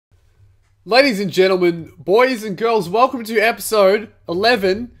Ladies and gentlemen, boys and girls, welcome to episode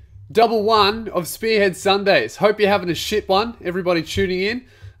 11, double one of Spearhead Sundays. Hope you're having a shit one, everybody tuning in.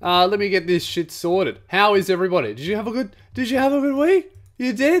 Let me get this shit sorted. How is everybody? Did you have a good week?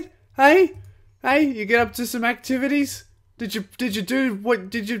 You did? Hey, you get up to some activities? Did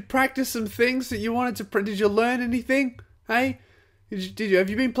you practice some things that you wanted to, did you learn anything? Hey, have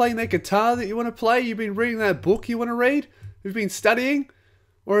you been playing that guitar that you want to play? You've been reading that book you want to read? You've been studying?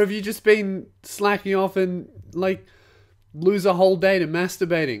 Or have you just been slacking off and, like, lose a whole day to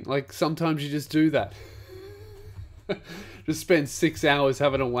masturbating? Like, sometimes you just do that. Just spend 6 hours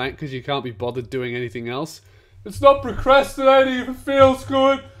having a wank because you can't be bothered doing anything else. It's not procrastinating if it feels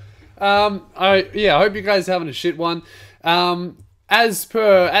good. I hope you guys are having a shit one. As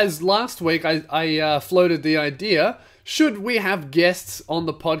last week, I floated the idea, should we have guests on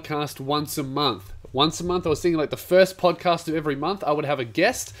the podcast once a month? Once a month, I was thinking like the first podcast of every month, I would have a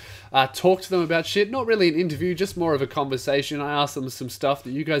guest, talk to them about shit. Not really an interview, just more of a conversation. I ask them some stuff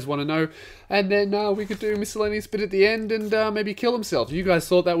that you guys want to know. And then we could do a miscellaneous bit at the end and maybe kill themselves. You guys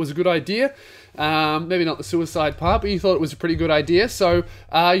thought that was a good idea. Maybe not the suicide part, but you thought it was a pretty good idea. So,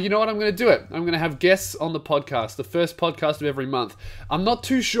 you know what? I'm going to do it. I'm going to have guests on the podcast, the first podcast of every month. I'm not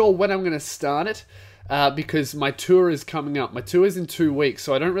too sure when I'm going to start it. Because my tour is coming up. My tour is in 2 weeks,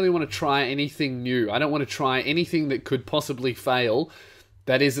 so I don't really want to try anything new. I don't want to try anything that could possibly fail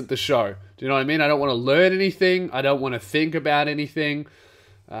that isn't the show. Do you know what I mean? I don't want to learn anything. I don't want to think about anything.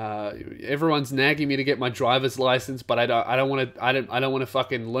 Everyone's nagging me to get my driver's license, but I don't want to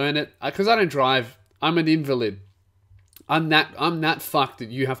fucking learn it because I don't drive. I'm an invalid. I'm that fucked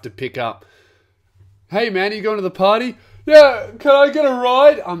that you have to pick up. Hey man, are you going to the party? Yeah, can I get a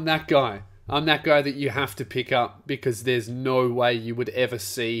ride? I'm that guy. I'm that guy that you have to pick up because there's no way you would ever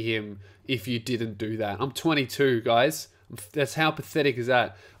see him if you didn't do that. I'm 22, guys. That's how pathetic is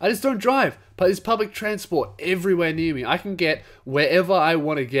that? I just don't drive. But there's public transport everywhere near me. I can get wherever I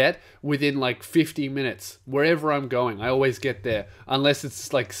want to get within like 50 minutes. Wherever I'm going, I always get there. Unless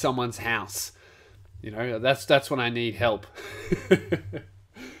it's like someone's house. You know, that's when I need help.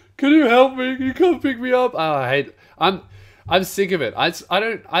 Can you help me? Can you come pick me up? Oh, I'm sick of it. I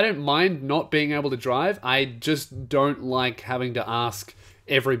don't mind not being able to drive. I just don't like having to ask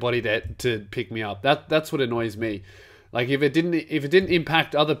everybody to pick me up. That's what annoys me. Like if it didn't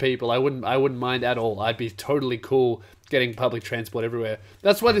impact other people, I wouldn't mind at all. I'd be totally cool getting public transport everywhere.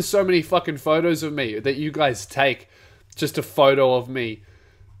 That's why there's so many fucking photos of me that you guys take. Just a photo of me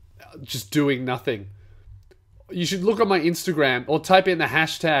just doing nothing. You should look on my Instagram or type in the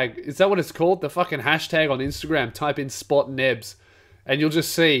hashtag. Is that what it's called? The fucking hashtag on Instagram. Type in Spot Nebs and you'll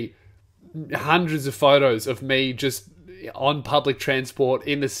just see hundreds of photos of me just on public transport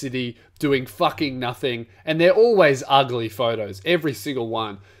in the city doing fucking nothing. And they're always ugly photos. Every single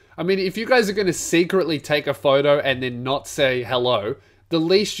one. I mean, if you guys are going to secretly take a photo and then not say hello, the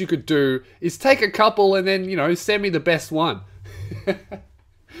least you could do is take a couple and then, you know, send me the best one.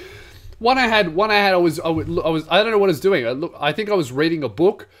 One I had. I was. I don't know what I was doing. I think I was reading a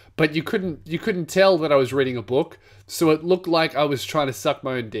book, but you couldn't tell that I was reading a book, so it looked like I was trying to suck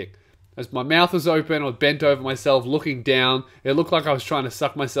my own dick. As my mouth was open, I was bent over myself, looking down. It looked like I was trying to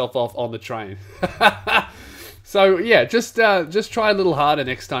suck myself off on the train. So yeah, just try a little harder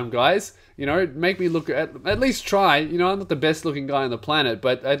next time, guys. You know, make me look at least try. You know, I'm not the best looking guy on the planet,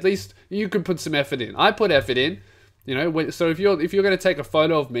 but at least you could put some effort in. I put effort in. You know, so if you're going to take a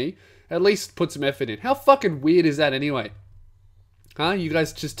photo of me, at least put some effort in. How fucking weird is that anyway? Huh? You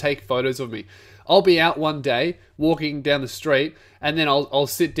guys just take photos of me. I'll be out one day, walking down the street, and then I'll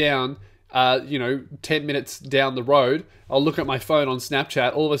sit down, 10 minutes down the road. I'll look at my phone on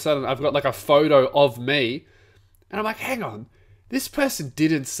Snapchat. All of a sudden, I've got like a photo of me. And I'm like, hang on. This person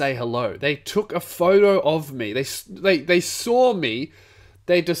didn't say hello. They took a photo of me. They saw me.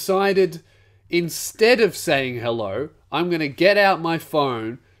 They decided, instead of saying hello, I'm going to get out my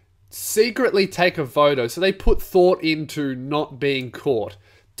phone, secretly take a photo. So they put thought into not being caught.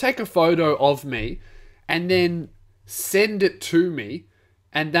 Take a photo of me and then send it to me,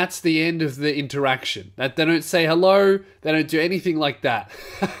 and that's the end of the interaction. That they don't say hello, they don't do anything like that.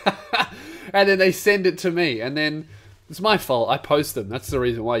 And then they send it to me, and then it's my fault. I post them. That's the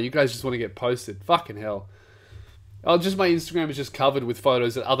reason why. You guys just want to get posted. Fucking hell. Oh, just my Instagram is just covered with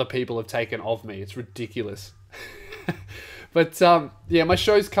photos that other people have taken of me. It's ridiculous. But, yeah, my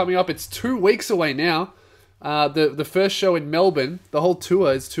show's coming up. It's 2 weeks away now. The first show in Melbourne, the whole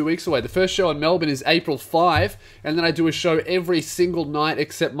tour is 2 weeks away. The first show in Melbourne is April 5, and then I do a show every single night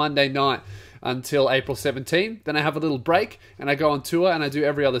except Monday night until April 17. Then I have a little break, and I go on tour, and I do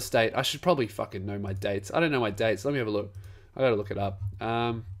every other state. I should probably fucking know my dates. I don't know my dates. Let me have a look. I gotta look it up.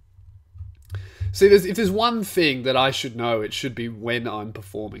 See, if there's one thing that I should know, it should be when I'm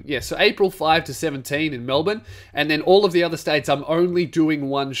performing. Yeah, so April 5 to 17 in Melbourne, and then all of the other states, I'm only doing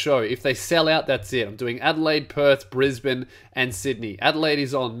one show. If they sell out, that's it. I'm doing Adelaide, Perth, Brisbane, and Sydney. Adelaide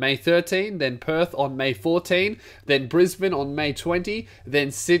is on May 13, then Perth on May 14, then Brisbane on May 20,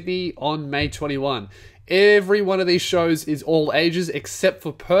 then Sydney on May 21. Every one of these shows is all ages except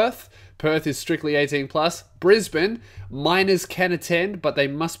for Perth. Perth is strictly 18 plus. Brisbane, minors can attend, but they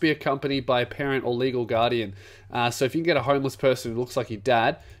must be accompanied by a parent or legal guardian. So if you can get a homeless person who looks like your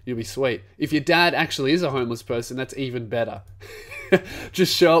dad, you'll be sweet. If your dad actually is a homeless person, that's even better.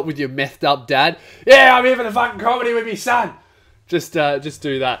 Just show up with your methed up dad. Yeah, I'm here for the fucking comedy with me son. Just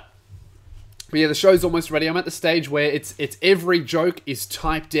do that. But yeah, the show's almost ready. I'm at the stage where it's every joke is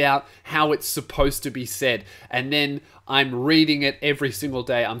typed out how it's supposed to be said. And then I'm reading it every single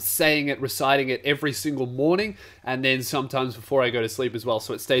day. I'm saying it, reciting it every single morning. And then sometimes before I go to sleep as well.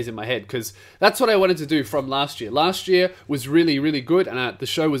 So it stays in my head. Because that's what I wanted to do from last year. Last year was really, really good. And the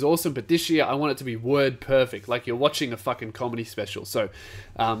show was awesome. But this year I want it to be word perfect. Like you're watching a fucking comedy special. So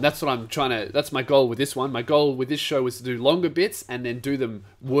that's what I'm trying to... That's my goal with this one. My goal with this show was to do longer bits. And then do them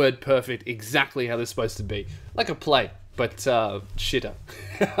word perfect exactly how they're supposed to be. Like a play. But shitter.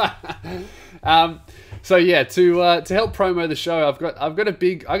 So yeah, to help promo the show, I've got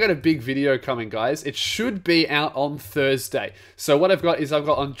a big video coming, guys. It should be out on Thursday. So what I've got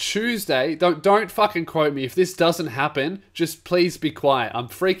on Tuesday. Don't fucking quote me if this doesn't happen. Just please be quiet. I'm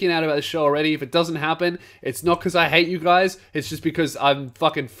freaking out about the show already. If it doesn't happen, it's not because I hate you guys. It's just because I'm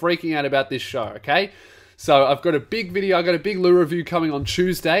fucking freaking out about this show. Okay. So I've got a big video. I got a big Lou review coming on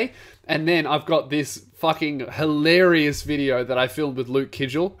Tuesday. And then I've got this fucking hilarious video that I filmed with Luke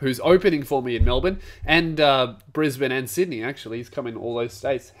Kidgel, who's opening for me in Melbourne and Brisbane and Sydney, actually. He's come in all those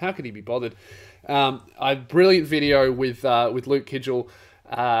states. How could he be bothered? A brilliant video with Luke Kidgel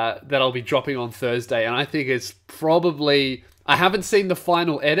that I'll be dropping on Thursday. And I think it's probably... I haven't seen the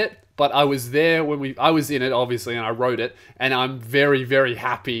final edit, but I was there when I was in it, obviously, and I wrote it. And I'm very, very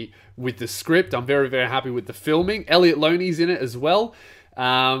happy with the script. I'm very, very happy with the filming. Elliot Loney's in it as well.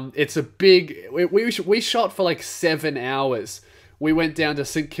 It's a big... We shot for like 7 hours. We went down to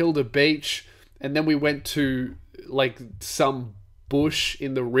St Kilda Beach, and then we went to like some bush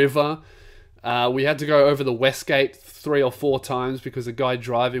in the river. We had to go over the Westgate 3 or 4 times because the guy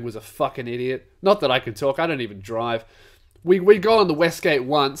driving was a fucking idiot. Not that I can talk. I don't even drive. We go on the Westgate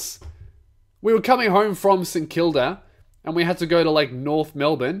once. We were coming home from St Kilda, and we had to go to like North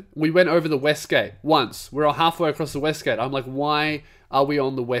Melbourne. We went over the Westgate once. We're halfway across the Westgate. I'm like, why are we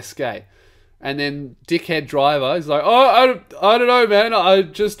on the Westgate? And then dickhead driver is like, oh, I don't know, man.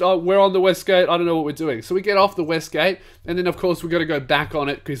 We're on the Westgate. I don't know what we're doing. So we get off the Westgate, and then of course we got to go back on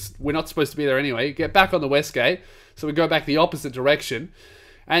it because we're not supposed to be there anyway. Get back on the Westgate. So we go back the opposite direction.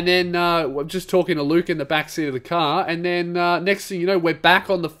 And then we're just talking to Luke in the backseat of the car. And then next thing you know, we're back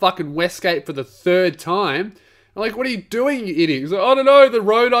on the fucking Westgate for the 3rd time. I'm like, what are you doing, you idiot? He's like, I don't know, the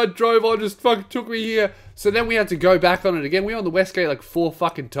road I drove on just fucking took me here. So then we had to go back on it again. We were on the Westgate like 4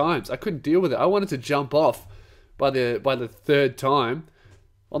 fucking times. I couldn't deal with it. I wanted to jump off by the 3rd time.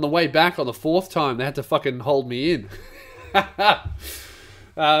 On the way back on the 4th time, they had to fucking hold me in. But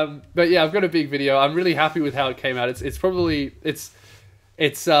yeah, I've got a big video. I'm really happy with how it came out.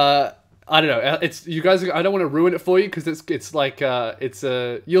 I don't know. It's you guys. I don't want to ruin it for you because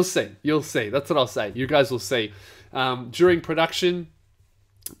you'll see. That's what I'll say. You guys will see. During production,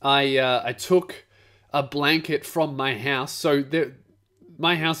 I took a blanket from my house. So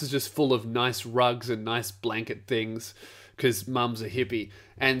my house is just full of nice rugs and nice blanket things because Mum's a hippie,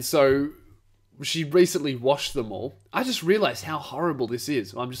 and so she recently washed them all. I just realized how horrible this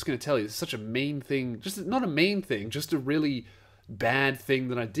is. I'm just going to tell you, it's such a mean thing. Just not a mean thing, just a really bad thing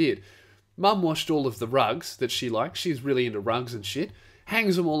that I did. Mum washed all of the rugs that she likes. She's really into rugs and shit.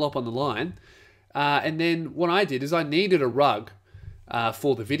 Hangs them all up on the line. And then what I did is I needed a rug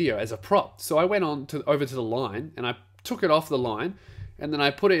for the video as a prop. So I went over to the line and I took it off the line. And then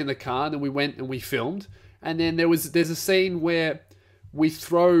I put it in the car. And then we went and we filmed. And then there's a scene where we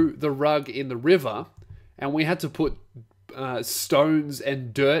throw the rug in the river. And we had to put stones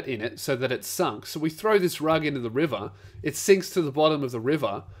and dirt in it so that it sunk. So we throw this rug into the river. It sinks to the bottom of the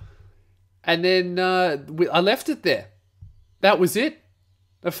river. And then I left it there. That was it.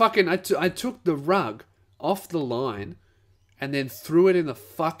 I took the rug off the line and then threw it in the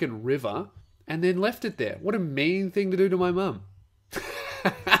fucking river and then left it there. What a mean thing to do to my mum.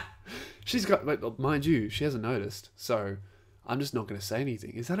 She's got, mind you, she hasn't noticed. So I'm just not going to say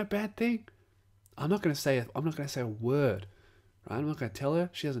anything. Is that a bad thing? I'm not going to say a word. Right? I'm not going to tell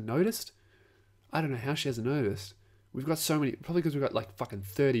her. She hasn't noticed. I don't know how she hasn't noticed. We've got so many, probably because we've got like fucking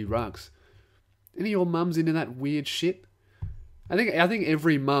 30 rugs. Any of your mums into that weird shit? I think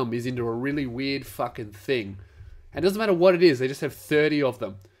every mum is into a really weird fucking thing. And it doesn't matter what it is, they just have 30 of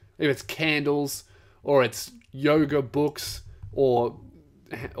them. If it's candles, or it's yoga books, or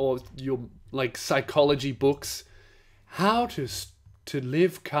your like psychology books. How to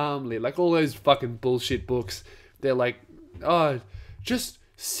live calmly, like all those fucking bullshit books. They're like, oh, just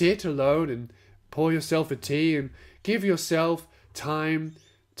sit alone and pour yourself a tea and give yourself time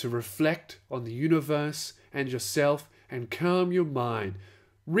to reflect on the universe and yourself and calm your mind.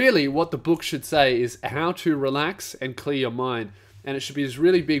 Really, what the book should say is how to relax and clear your mind. And it should be this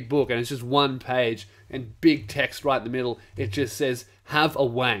really big book, and it's just one page and big text right in the middle. It just says, have a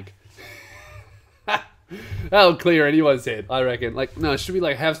wank. That'll clear anyone's head, I reckon. Like, no, it should be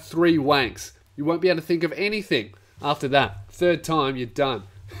like, have 3 wanks. You won't be able to think of anything after that. 3rd time, you're done.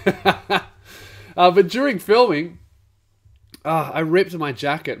 But during filming, I ripped my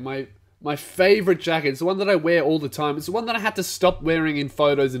jacket. My favorite jacket. It's the one that I wear all the time. It's the one that I had to stop wearing in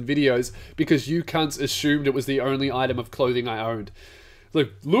photos and videos because you cunts assumed it was the only item of clothing I owned.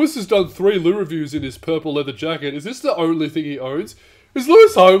 Like, Lewis has done 3 Lou reviews in his purple leather jacket. Is this the only thing he owns? Is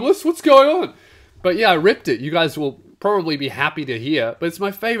Lewis homeless? What's going on? But yeah, I ripped it. You guys will probably be happy to hear. But it's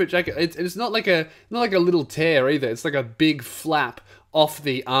my favorite jacket. It's not like a little tear either. It's like a big flap off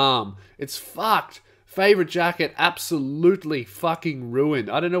the arm. It's fucked. Favorite jacket, absolutely fucking ruined.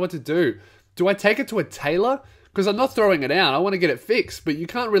 I don't know what to do. Do I take it to a tailor? Because I'm not throwing it out. I want to get it fixed. But you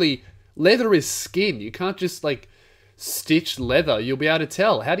can't really... Leather is skin. You can't just like stitch leather. You'll be able to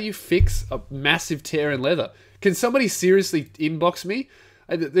tell. How do you fix a massive tear in leather? Can somebody seriously inbox me?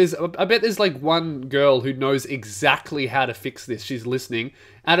 I bet there's like one girl who knows exactly how to fix this. She's listening.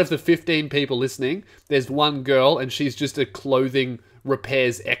 Out of the 15 people listening, there's one girl and she's just a clothing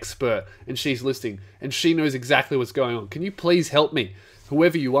repairs expert and she's listening and she knows exactly what's going on. Can you please help me?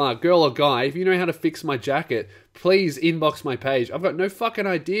 Whoever you are, girl or guy, if you know how to fix my jacket, please inbox my page. I've got no fucking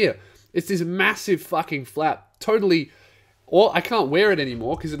idea. It's this massive fucking flap. Totally... Or I can't wear it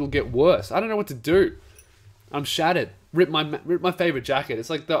anymore because it'll get worse. I don't know what to do. I'm shattered. Rip my favorite jacket. It's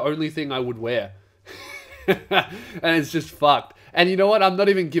like the only thing I would wear. And it's just fucked. And you know what? I'm not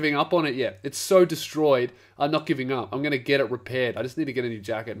even giving up on it yet. It's so destroyed. I'm not giving up. I'm going to get it repaired. I just need to get a new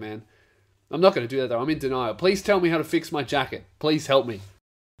jacket, man. I'm not going to do that though. I'm in denial. Please tell me how to fix my jacket. Please help me.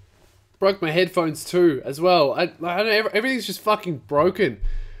 Broke my headphones too, as well. I don't know, everything's just fucking broken.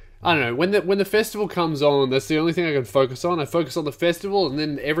 I don't know. When the festival comes on, that's the only thing I can focus on. I focus on the festival, and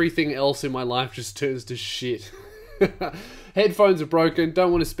then everything else in my life just turns to shit. Headphones are broken.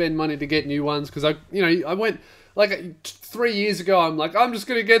 Don't want to spend money to get new ones because I went like 3 years ago. I'm like, I'm just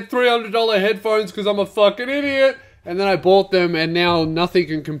gonna get $300 headphones because I'm a fucking idiot. And then I bought them, and now nothing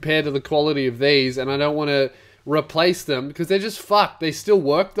can compare to the quality of these. And I don't want to replace them because they're just fucked. They still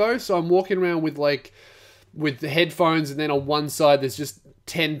work though, so I'm walking around with the headphones, and then on one side there's just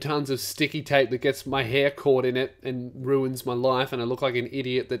 10 tons of sticky tape that gets my hair caught in it and ruins my life, and I look like an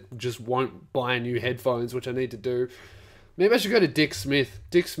idiot that just won't buy new headphones, which I need to do. Maybe I should go to Dick Smith.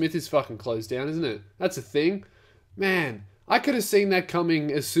 Dick Smith is fucking closed down, isn't it? That's a thing. Man, I could have seen that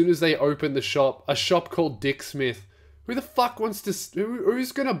coming as soon as they opened the shop. A shop called Dick Smith. Who the fuck wants to...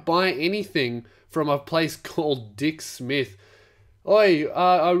 Who's gonna buy anything from a place called Dick Smith? Oi,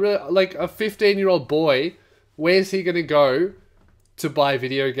 like a 15-year-old boy, where's he gonna go to buy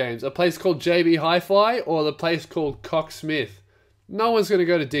video games? A place called JB Hi-Fi or the place called Cock Smith? No one's gonna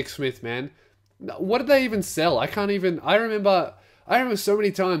go to Dick Smith, man. What did they even sell? I remember so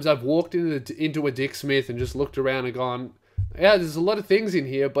many times I've walked into a Dick Smith and just looked around and gone, yeah, there's a lot of things in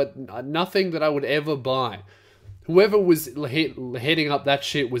here, but nothing that I would ever buy. Whoever was heading up that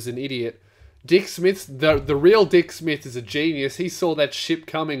shit was an idiot. Dick Smith's, the real Dick Smith is a genius. He saw that ship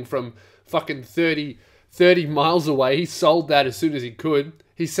coming from fucking 30 miles away. He sold that as soon as he could.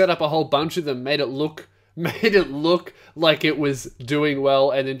 He set up a whole bunch of them, made it look like it was doing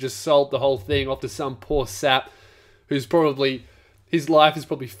well, and then just sold the whole thing off to some poor sap who's probably... His life is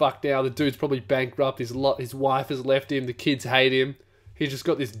probably fucked now. The dude's probably bankrupt. His wife has left him. The kids hate him. He's just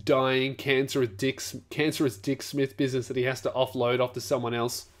got this dying, cancerous Dick Smith business that he has to offload off to someone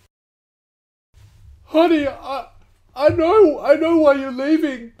else. Honey, I know why you're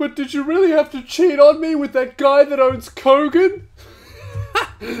leaving, but did you really have to cheat on me with that guy that owns Kogan?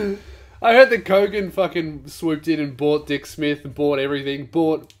 I heard that Kogan fucking swooped in and bought Dick Smith and bought everything.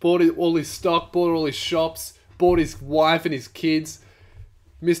 Bought all his stock, bought all his shops, bought his wife and his kids.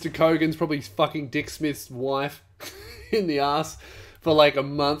 Mr. Kogan's probably fucking Dick Smith's wife in the ass for like a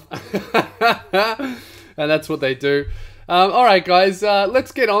month. And that's what they do. Alright guys,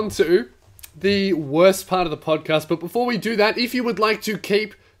 let's get on to the worst part of the podcast. But before we do that, if you would like to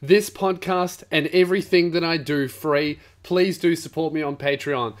keep this podcast and everything that I do free, please do support me on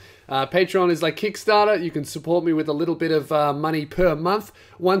Patreon. Patreon is like Kickstarter. You can support me with a little bit of money per month,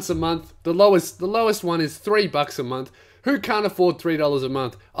 once a month. The lowest one is $3 a month. Who can't afford $3 a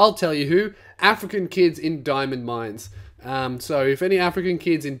month? I'll tell you who. African kids in diamond mines. So if any African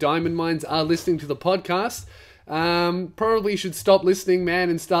kids in diamond mines are listening to the podcast, probably should stop listening,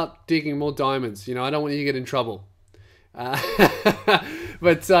 man, and start digging more diamonds. You know, I don't want you to get in trouble.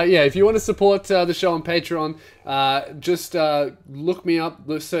 But yeah, if you want to support the show on Patreon, just look me up.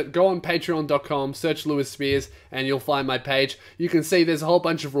 Go on patreon.com, search Lewis Spears, and you'll find my page. You can see there's a whole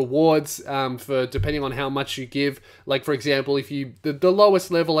bunch of rewards for depending on how much you give. Like, for example, if you the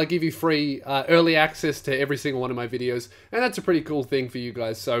lowest level, I give you free early access to every single one of my videos, and that's a pretty cool thing for you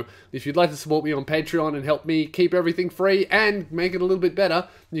guys. So if you'd like to support me on Patreon and help me keep everything free and make it a little bit better,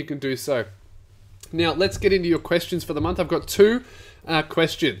 you can do so. Now, let's get into your questions for the month. I've got 2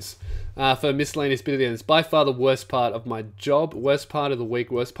 questions for Miscellaneous Bit of the End. It's by far the worst part of my job, worst part of the week,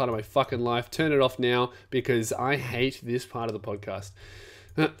 worst part of my fucking life. Turn it off now because I hate this part of the podcast.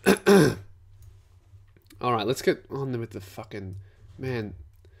 All right, let's get on with the fucking... Man,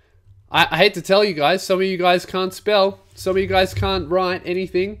 I hate to tell you guys, some of you guys can't spell. Some of you guys can't write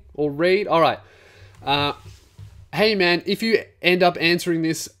anything or read. All right. Hey, man, if you end up answering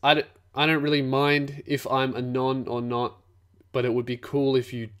this, I don't really mind if I'm a non or not, but it would be cool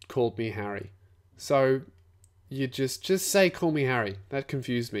if you called me Harry. So you just say call me Harry. That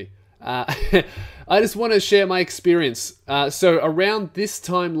confused me. I just want to share my experience. So around this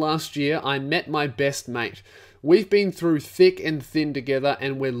time last year, I met my best mate. We've been through thick and thin together,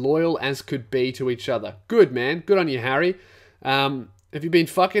 and we're loyal as could be to each other. Good, man. Good on you, Harry. Have you been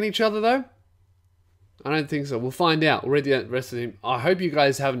fucking each other, though? I don't think so. We'll find out. We'll read the rest of him. I hope you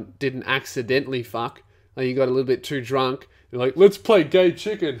guys didn't accidentally fuck. Like you got a little bit too drunk. You're like, let's play gay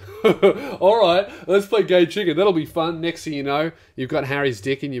chicken. All right, let's play gay chicken. That'll be fun. Next thing you know, you've got Harry's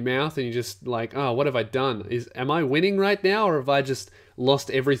dick in your mouth, and you're just like, oh, what have I done? Am I winning right now, or have I just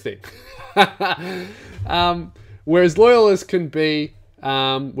lost everything? We're as loyal as can be.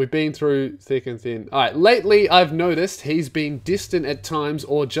 We've been through thick and thin. All right, lately I've noticed he's been distant at times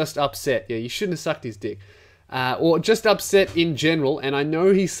or just upset. Yeah, you shouldn't have sucked his dick. Or just upset in general, and I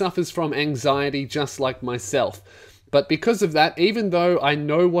know he suffers from anxiety just like myself. But because of that, even though I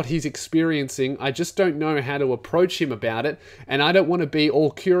know what he's experiencing, I just don't know how to approach him about it, and I don't want to be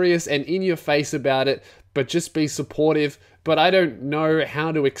all curious and in your face about it, but just be supportive, but I don't know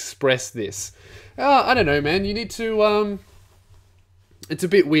how to express this. I don't know, man. You need to... It's a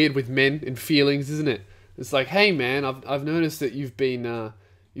bit weird with men and feelings, isn't it? It's like, hey man, I've noticed that you've been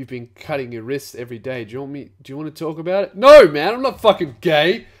cutting your wrists every day. Do you want to talk about it? No, man, I'm not fucking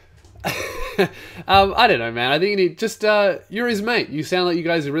gay. I don't know, man. I think you need just you're his mate. You sound like you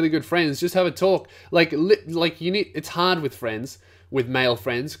guys are really good friends. Just have a talk. Like you need. It's hard with friends, with male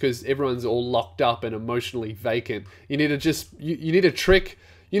friends, because everyone's all locked up and emotionally vacant. You need to just you need to trick.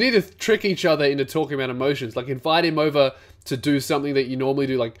 You need to trick each other into talking about emotions. Like invite him over to do something that you normally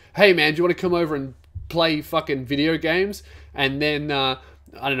do. Like, hey man, do you want to come over and play fucking video games? And then, I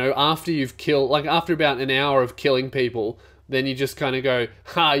don't know, after you've killed, like after about an hour of killing people, then you just kind of go,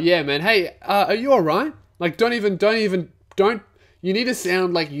 yeah man, hey, are you alright? Like don't, you need to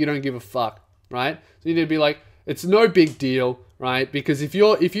sound like you don't give a fuck, right? So you need to be like, it's no big deal, right? Because if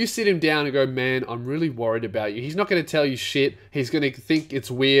you sit him down and go, man, I'm really worried about you, he's not going to tell you shit. He's going to think it's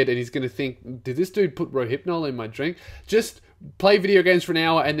weird, and he's going to think, did this dude put Rohypnol in my drink? Just play video games for an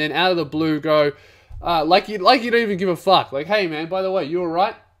hour, and then out of the blue go, like you don't even give a fuck. Like, hey man, by the way, you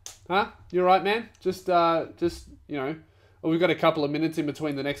alright? Huh? You alright, man? Just you know, we've got a couple of minutes in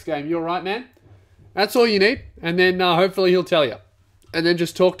between the next game. You alright, man? That's all you need, and then hopefully he'll tell you. And then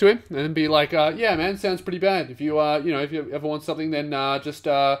just talk to him and be like, yeah, man, sounds pretty bad. If you, if you ever want something, then just,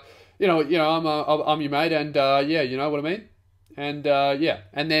 I'm your mate, and yeah, you know what I mean. And yeah,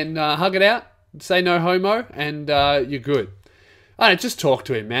 and then hug it out, say no homo, and you're good. I don't know, just talk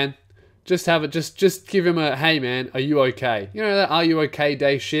to him, man. Just give him a, hey, man, are you okay? You know that are you okay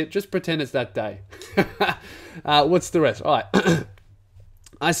day shit. Just pretend it's that day. What's the rest? All right,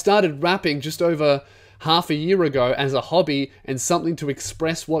 I started rapping just over half a year ago as a hobby and something to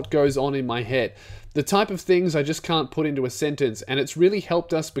express what goes on in my head. The type of things I just can't put into a sentence, and it's really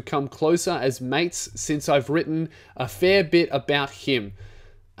helped us become closer as mates since I've written a fair bit about him.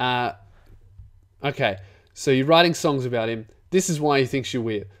 Okay, so you're writing songs about him. This is why he thinks you're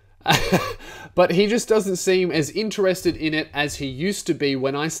weird. But he just doesn't seem as interested in it as he used to be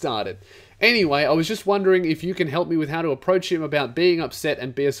when I started. Anyway, I was just wondering if you can help me with how to approach him about being upset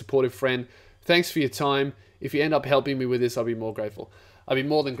and be a supportive friend. Thanks for your time. If you end up helping me with this, I'll be more grateful. I'd be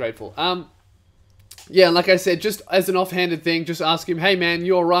more than grateful. Yeah, like I said, just as an offhanded thing, just ask him, hey man,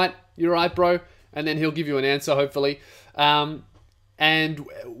 you alright? You alright, bro? And then he'll give you an answer, hopefully. And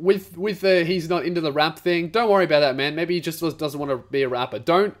with he's not into the rap thing, don't worry about that, man. Maybe he just doesn't want to be a rapper.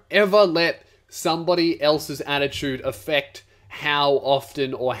 Don't ever let somebody else's attitude affect how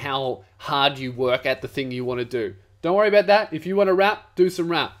often or how hard you work at the thing you want to do. Don't worry about that. If you want to rap, do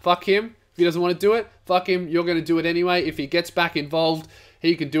some rap. Fuck him. If he doesn't want to do it, fuck him. You're going to do it anyway. If he gets back involved,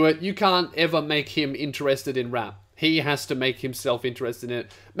 he can do it. You can't ever make him interested in rap. He has to make himself interested in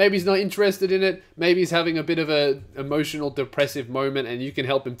it. Maybe he's not interested in it. Maybe he's having a bit of a emotional, depressive moment and you can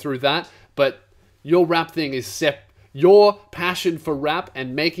help him through that. But your rap thing is your passion for rap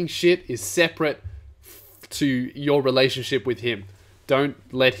and making shit is separate to your relationship with him. Don't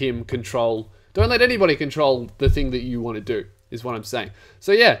let him control... Don't let anybody control the thing that you want to do, is what I'm saying.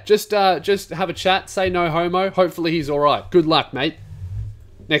 So yeah, just have a chat, say no homo. Hopefully he's alright. Good luck, mate.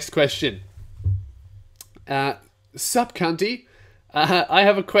 Next question. Sup, cunty? I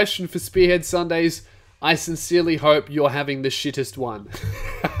have a question for Spearhead Sundays. I sincerely hope you're having the shittest one.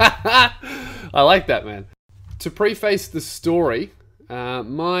 I like that, man. To preface the story,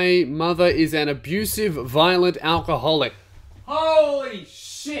 my mother is an abusive, violent alcoholic. Holy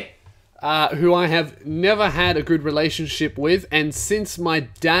shit! Who I have never had a good relationship with, and since my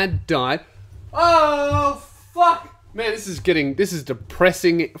dad died... Oh, fuck! Man, this is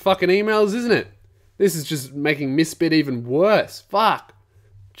depressing fucking emails, isn't it? This is just making Misbit even worse. Fuck.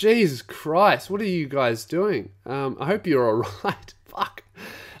 Jesus Christ, what are you guys doing? I hope you're alright. Fuck.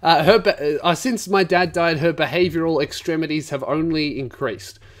 Since my dad died, her behavioural extremities have only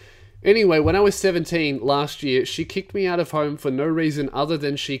increased. Anyway, when I was 17 last year, she kicked me out of home for no reason other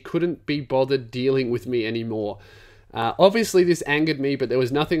than she couldn't be bothered dealing with me anymore. Obviously, this angered me, but there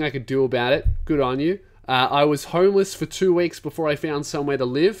was nothing I could do about it. Good on you. I was homeless for 2 weeks before I found somewhere to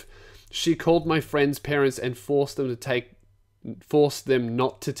live. She called my friends' parents and forced them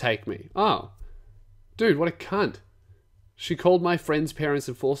not to take me. Oh. Dude, what a cunt. She called my friends' parents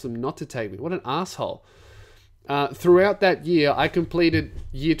and forced them not to take me. What an asshole. Throughout that year, I completed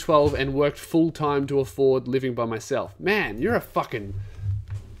year 12 and worked full-time to afford living by myself. Man, you're a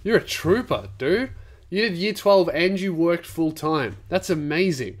trooper, dude. You did year 12 and you worked full-time. That's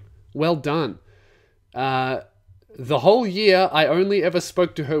amazing. Well done. The whole year, I only ever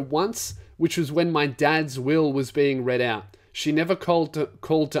spoke to her once, which was when my dad's will was being read out. She never called to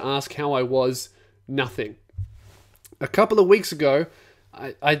ask how I was. Nothing. A couple of weeks ago,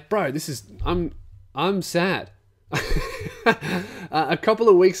 I'm sad. A couple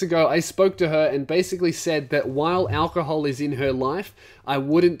of weeks ago, I spoke to her and basically said that while alcohol is in her life, I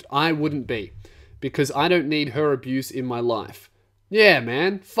wouldn't be, because I don't need her abuse in my life. Yeah,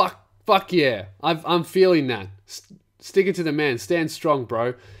 man. Fuck yeah. I'm feeling that. Stick it to the man. Stand strong,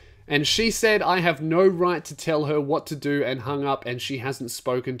 bro. And she said I have no right to tell her what to do and hung up, and she hasn't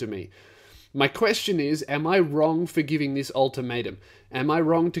spoken to me. My question is, am I wrong for giving this ultimatum? Am I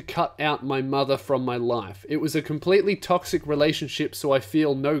wrong to cut out my mother from my life? It was a completely toxic relationship, so I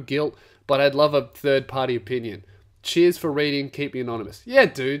feel no guilt, but I'd love a third-party opinion. Cheers for reading. Keep me anonymous. Yeah,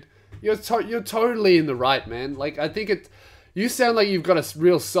 dude. You're totally in the right, man. Like, I think you sound like you've got a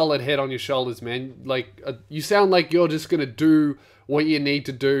real solid head on your shoulders, man. Like, you sound like you're just gonna do what you need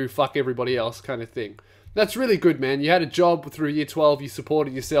to do, fuck everybody else kind of thing. That's really good, man. You had a job through year 12, you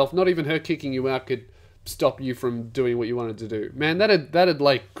supported yourself. Not even her kicking you out could stop you from doing what you wanted to do. Man, that'd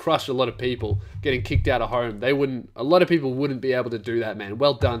like crush a lot of people getting kicked out of home. A lot of people wouldn't be able to do that, man.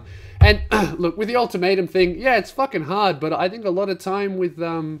 Well done. And look, with the ultimatum thing, yeah, it's fucking hard, but I think a lot of time with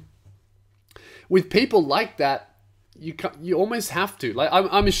people like that, you almost have to. Like,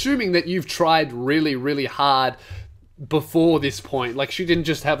 I'm assuming that you've tried really, really hard before this point. Like, she didn't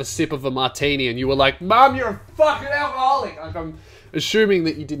just have a sip of a martini and you were like, Mom, you're a fucking alcoholic. Like, I'm assuming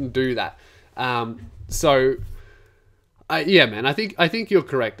that you didn't do that. Yeah, man, I think you're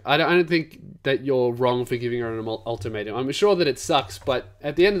correct. I don't think that you're wrong for giving her an ultimatum. I'm sure that it sucks, but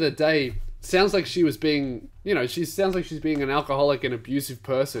at the end of the day, sounds like she was being, sounds like she's being an alcoholic and abusive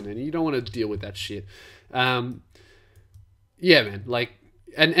person, and you don't want to deal with that shit. Yeah, man, like,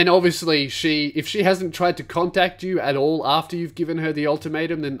 and obviously if she hasn't tried to contact you at all after you've given her the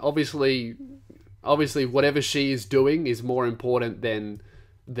ultimatum, then obviously whatever she is doing is more important than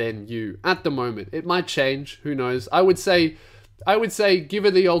you at the moment. It might change, who knows. I would say give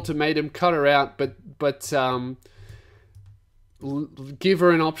her the ultimatum, cut her out, but give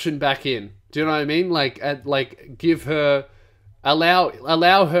her an option back in. Do you know what I mean? Give her,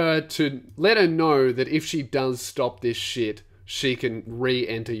 allow her to, let her know that if she does stop this shit, she can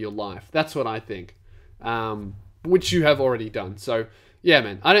re-enter your life. That's what I think. Which you have already done. So yeah,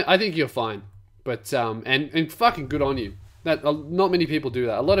 man, I think you're fine. But and fucking good on you. That not many people do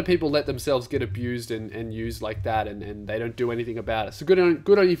that. A lot of people let themselves get abused and used like that, and they don't do anything about it. So good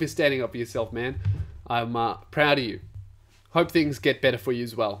on you for standing up for yourself, man. I'm proud of you. Hope things get better for you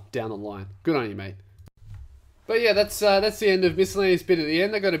as well down the line. Good on you, mate. But yeah, that's the end of Miscellaneous bit at the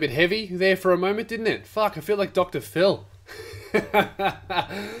end. I got a bit heavy there for a moment, didn't it? Fuck, I feel like Dr. Phil.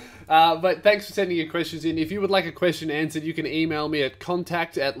 But thanks for sending your questions in. If you would like a question answered, you can email me at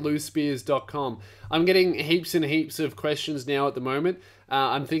contact@louspears.com. I'm getting heaps and heaps of questions now at the moment.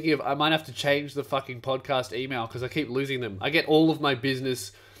 I'm thinking I might have to change the fucking podcast email because I keep losing them. I get all of my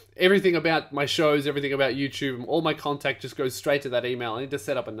business, everything about my shows, everything about YouTube, all my contact just goes straight to that email. I need to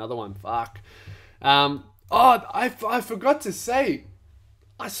set up another one. Fuck. I forgot to say,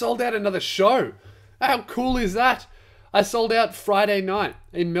 I sold out another show. How cool is that? I sold out Friday night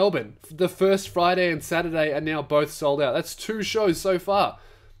in Melbourne. The first Friday and Saturday are now both sold out. That's 2 shows so far.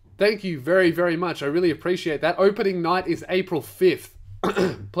 Thank you very, very much. I really appreciate that. Opening night is April 5th.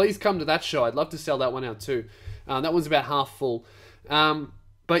 Please come to that show. I'd love to sell that one out too. That one's about half full.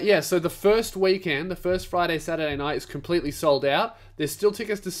 But yeah, so the first weekend, the first Friday, Saturday night is completely sold out. There's still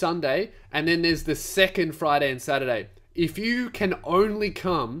tickets to Sunday. And then there's the second Friday and Saturday. If you can only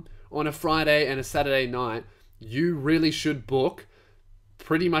come on a Friday and a Saturday night, you really should book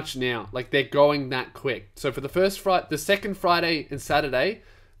pretty much now. Like, they're going that quick. So for the second Friday and Saturday,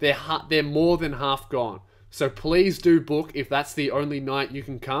 they're more than half gone. So please do book if that's the only night you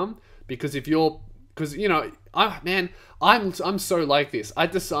can come. Because you know, I'm so like this. I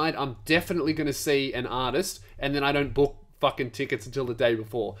decide I'm definitely going to see an artist, and then I don't book fucking tickets until the day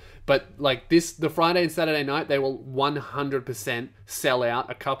before. But like the Friday and Saturday night, they will 100% sell out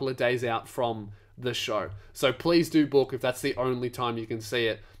a couple of days out from the show. So please do book if that's the only time you can see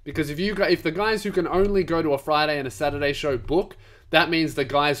it. Because if the guys who can only go to a Friday and a Saturday show book, that means the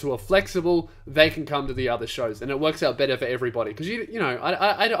guys who are flexible, they can come to the other shows, and it works out better for everybody. Because you know,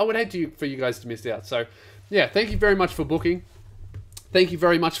 I would hate for you guys to miss out. So yeah, thank you very much for booking. Thank you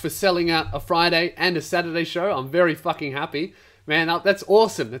very much for selling out a Friday and a Saturday show. I'm very fucking happy, man. That's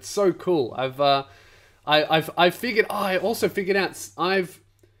awesome. That's so cool. I also figured out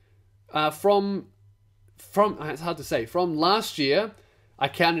from it's hard to say, from last year, I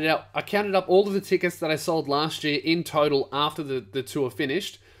counted up all of the tickets that I sold last year in total after the tour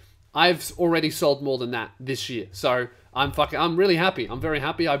finished. I've already sold more than that this year. So I'm really happy. I'm very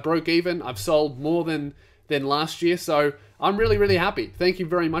happy. I broke even. I've sold more than last year. So I'm really, really happy. Thank you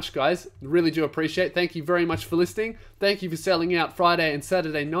very much, guys. Really do appreciate it. Thank you very much for listening. Thank you for selling out Friday and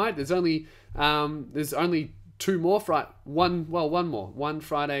Saturday night. There's only 2 more one more. 1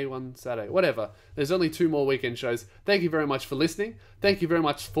 Friday, 1 Saturday, whatever. There's only 2 more weekend shows. Thank you very much for listening. Thank you very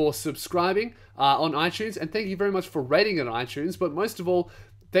much for subscribing on iTunes. And thank you very much for rating it on iTunes. But most of all,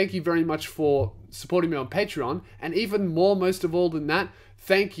 thank you very much for supporting me on Patreon. And even more, most of all than that,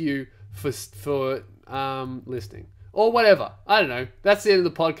 thank you for listening. Or whatever. I don't know. That's the end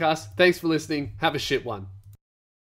of the podcast. Thanks for listening. Have a shit one.